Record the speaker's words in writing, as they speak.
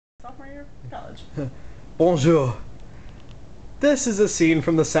Sophomore year of college. Bonjour. This is a scene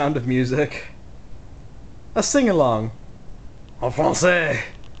from The Sound of Music. A sing-along. En français.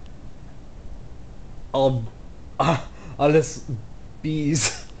 Alles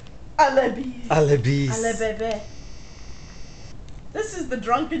bees. Alle bees. Alle bees. Alle bébé. This is the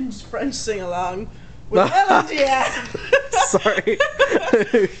drunken French sing-along with Will and Deanne. Sorry.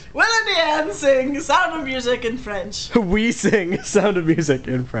 Will and Deanne sing Sound of Music in French. We sing Sound of Music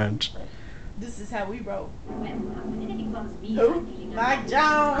in French. This is how we roll. Who? Mike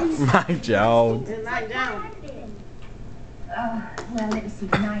Jones. Mike Jones. And Mike Jones. Oh, well, let me see.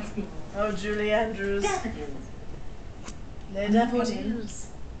 Nice things. Oh, Julie Andrews. Daffodils. Les daffodils.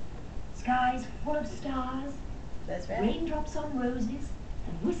 Skies full of stars. That's right. Raindrops on roses.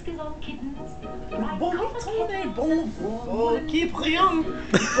 And whiskers on kittens. Bright Bon copper temps des kettles, bons warm faux qui brillent.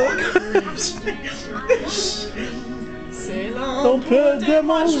 C'est l'ampoule de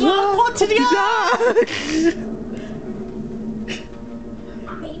mon joie quotidienne.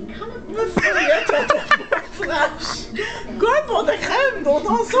 Me fouillette à ta flash. Corps de crème dont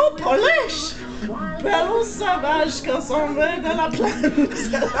on s'en polish. Ballon sauvage quand on va dans la plaine.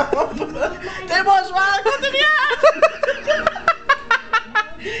 C'est l'ampoule de mon joie quotidienne.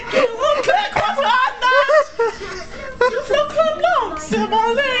 Qui roule contre la neige. Le flocon blanc sur mon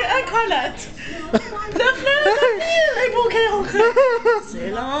lait incolate. Le fleur de vie, les bouquets en creux. C'est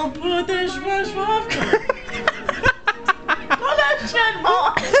l'ampoule de joie. On a tellement.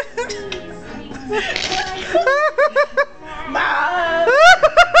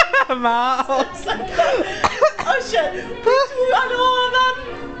 Mouse. Oh shit. Tout alors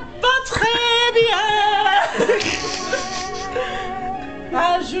va très bien.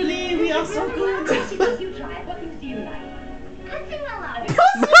 Ah, Julie, oui, à son coude. Jessie, what do you try? What things do you like?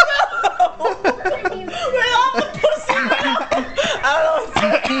 With all the pussy. I don't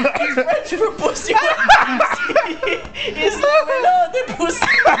know. French for pussy. Is the willow the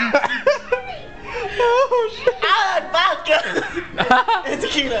pussy? I like vodka and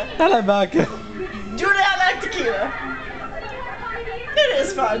tequila. I like vodka. Julie, I like tequila. It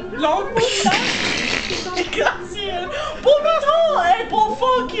is fun. Long moustache. Gracieux. Bon bâton et bon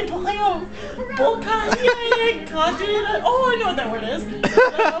fond qui brille. Bon carrière et gratuit. Oh, I know what that word is.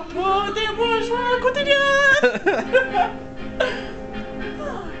 Pour des bourgeois quotidiens.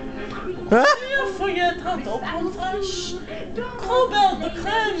 Fouillette tantôt pour fraîche. Trop belle de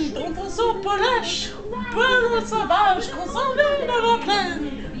crème dont on s'en polish. Belle sauvage qu'on s'en vient dans la plaine.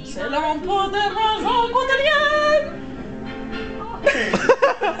 C'est l'ampoule de bourgeois quotidienne.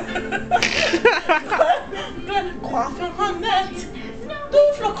 Coiffure honnête.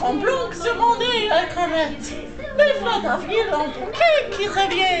 Deux flocons blancs sur mon nez à comète. Les fleurs d'avril en bouquet qui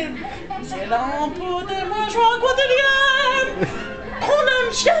reviennent. C'est l'ampoule de ma joie quotidienne. On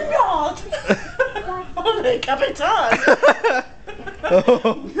aime chiennante. On est capitaine.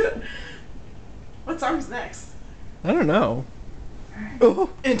 Oh. What song's next? I don't know. Oh.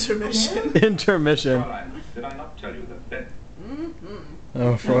 Intermission. Intermission. Fräulein, did I not tell you that Ben?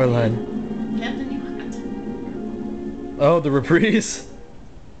 Oh, Fräulein. Captain, you hot. Oh, the reprise.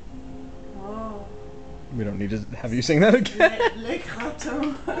 Oh. We don't need to have you sing that again. Les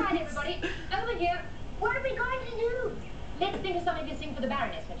cratons. Right, everybody, over here. What are we going to do? Let's think of something to sing for the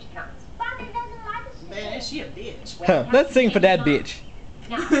Baroness when she comes. Father doesn't like us. Man, she a bitch. Huh, let's sing for that bitch.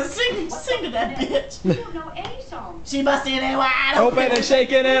 Now, sing to that bitch. we don't know any songs. She busted it wide Open and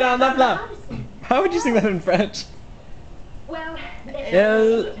shaking it on the floor. How would you sing that in French? Well,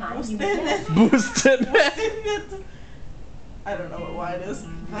 El boosted. I don't know what wine is.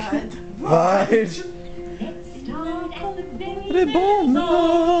 Vide. Vide. let's start at the very Les bons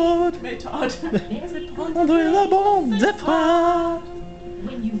mots. Méthode. Entre la bande de phrases.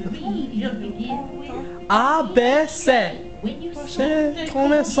 When you read, you begin with. A, B, C. When you J'ai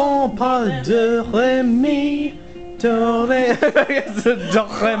connaissant pas de ré, mi, do, ré. Do,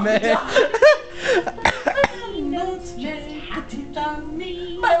 ré, mi.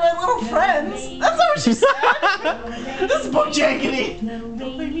 My little friends. That's not what she said. This is book jaggedy.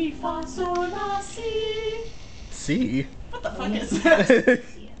 Do, re, mi, fa, sol, la, si. C. What the fuck is that?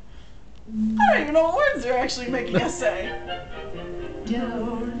 I don't even know what words they're actually making us say.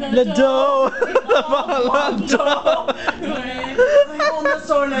 Le do. Le fa, le do. Le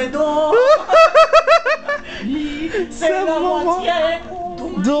sol, le do. C'est la moitié.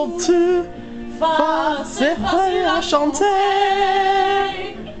 Do, tu. Fa, C'est facile à chanter.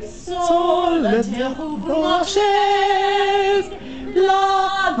 Sol, Le la terre terre pour pour la chaise.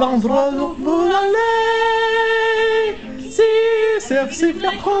 Là, l'endroit où vous allez. Si, c'est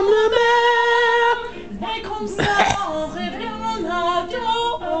faire prendre le mer. Et comme ça, on revient en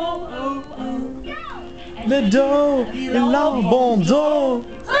avion. le do, l'abandon,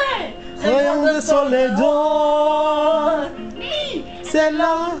 rayon de soleil d'or. C'est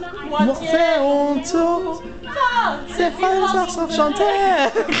la moitié en tout. C'est pas sans chanter.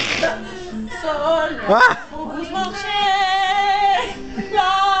 Sol, Ah. faut vous marcher.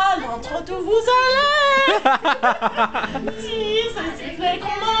 Là, l'entre d'où vous allez. Si c'est sifflé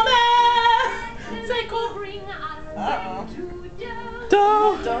qu'on m'emmène, c'est qu'on bring us Do,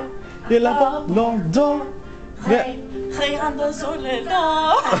 et l'abandon, do. Rayon de soleil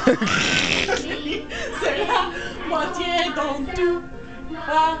d'or. C'est la moitié dans tout.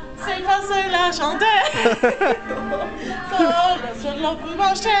 Ah, c'est facile à chanter. Sur le peut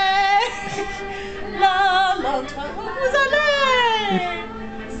marcher. Là, l'autre où vous allez.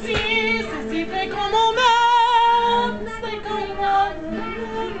 Si c'est sifflé comme on m'aime, c'est comme un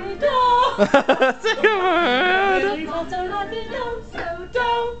do. C'est comme un Very fast and happy, so do.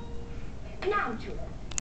 Now, Jules,